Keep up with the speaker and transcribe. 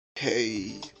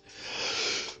Hey,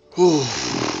 whew,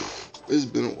 it's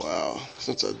been a while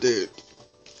since I did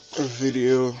a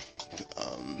video.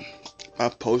 My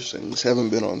postings haven't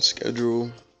been on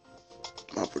schedule.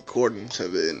 My recordings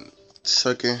have been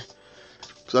sucking.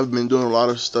 Cause I've been doing a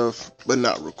lot of stuff, but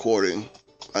not recording.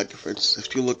 Like, for instance,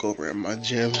 if you look over at my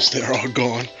gyms, they're all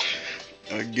gone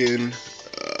again.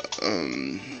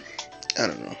 I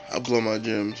don't know. I blow my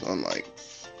gyms on like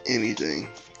anything.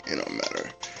 It don't matter.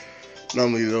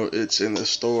 Normally though, it's in the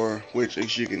store, which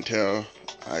as you can tell,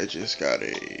 I just got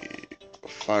a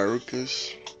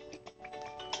Firucus.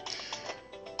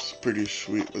 It's pretty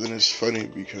sweet, but then it's funny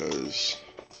because,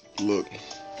 look,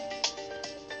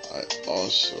 I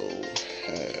also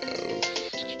have,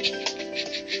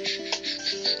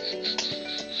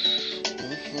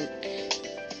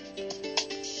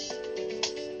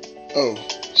 oh,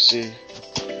 see,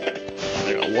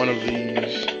 I got one of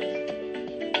these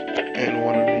and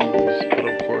one of these, but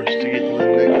of course to get to the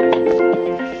next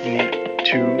one, you need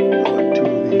two. Like two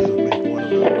of these will make one of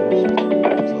those.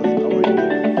 So I already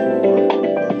need 4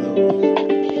 of those.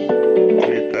 To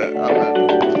get that, I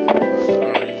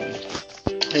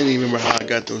didn't even remember how I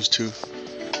got those two.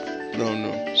 No.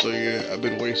 So yeah, I've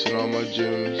been wasting all my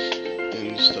gems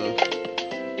and stuff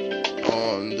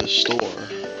on the store.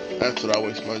 That's what I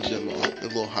waste my gem on. The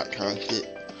little hot content.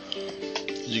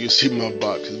 As you can see, my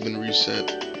box has been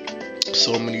reset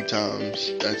so many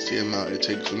times. That's the amount it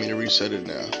takes for me to reset it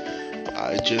now.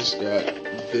 I just got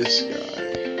this guy,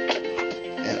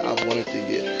 and I wanted to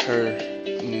get her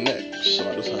next, so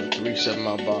I decided to reset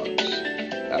my box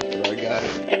after I got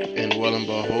it, and well and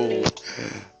behold,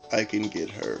 I can get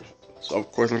her. So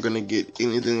of course I'm gonna get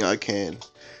anything I can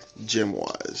gem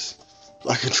wise.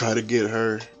 I can try to get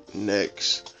her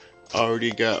next. I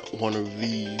already got one of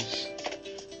these.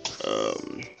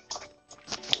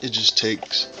 It just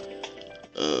takes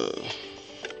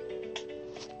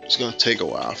it's gonna take a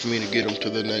while for me to get them to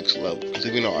the next level, because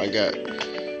even though I got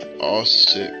all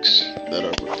 6 that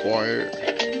are required,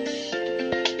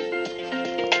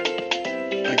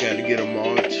 I gotta get them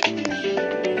all to,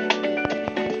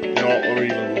 they're all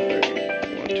already level 30.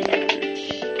 1, 2, 3,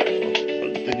 4,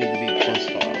 but they need to be plus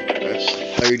 5. That's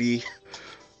 30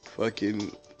 fucking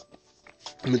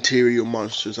material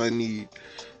monsters I need.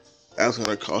 That's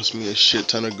gonna cost me a shit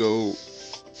ton of gold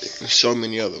and so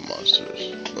many other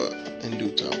monsters, but in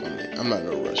due time. I'm not in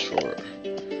a rush for it.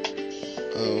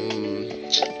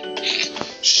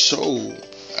 So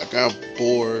I got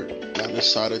bored and I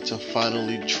decided to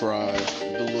finally try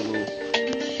the little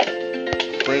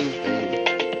friend thing.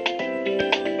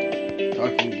 If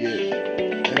I can get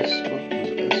Esper.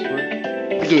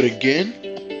 Do it again?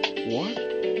 What?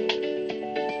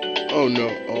 Oh no.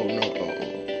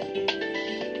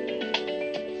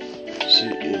 See,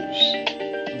 it was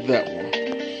that one.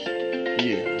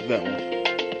 Yeah, that one.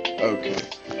 Okay.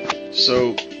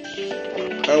 So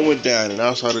I went down and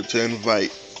I started to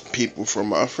invite people from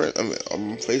my friend,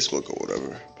 on Facebook or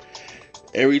whatever.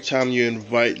 Every time you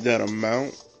invite that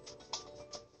amount,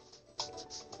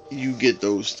 you get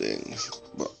those things.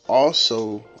 But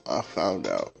also, I found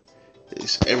out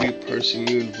is every person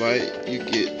you invite, you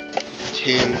get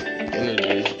 10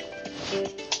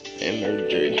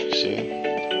 energy. See?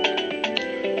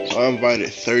 So I invited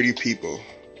 30 people,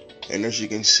 and as you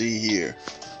can see here,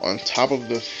 on top of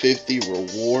the 50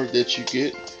 reward that you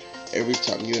get every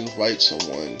time you invite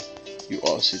someone, you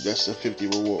also, that's the 50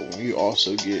 reward. You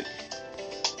also get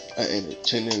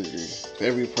 10 energy for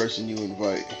every person you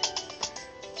invite.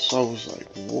 So I was like,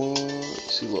 what?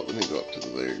 See, look, let me go up to the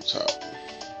very top.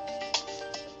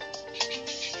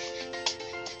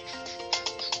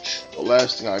 The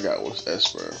last thing I got was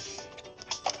Esper.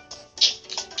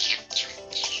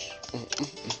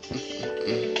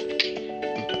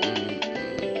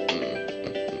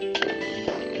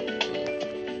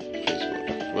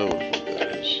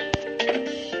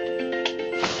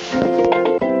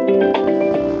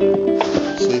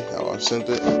 See how I sent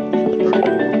it? And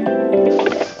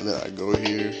then I go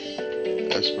here,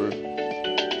 Esper.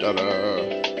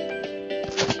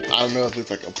 I don't know if it's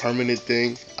like a permanent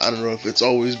thing. I don't know if it's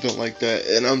always been like that,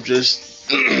 and I'm just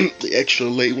the extra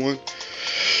late one.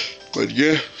 But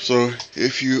yeah, so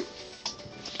if you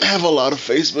have a lot of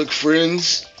Facebook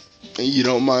friends and you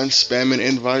don't mind spamming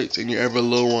invites and you're ever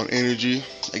low on energy,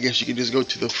 I guess you can just go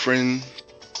to the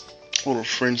little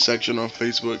friend section on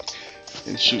Facebook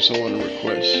and shoot someone a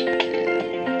request.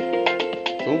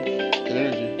 Boom, get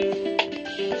energy.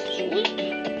 Sweet.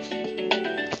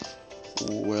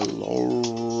 Well,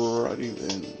 alrighty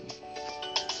then.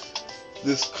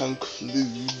 This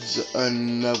concludes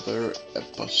another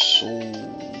episode.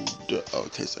 Oh,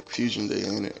 it tastes like Fusion Day,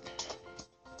 ain't it?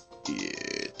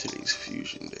 Yeah. today's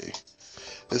Fusion Day.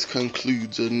 This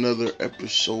concludes another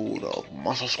episode of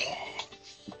Monster Squad.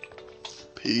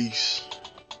 Peace.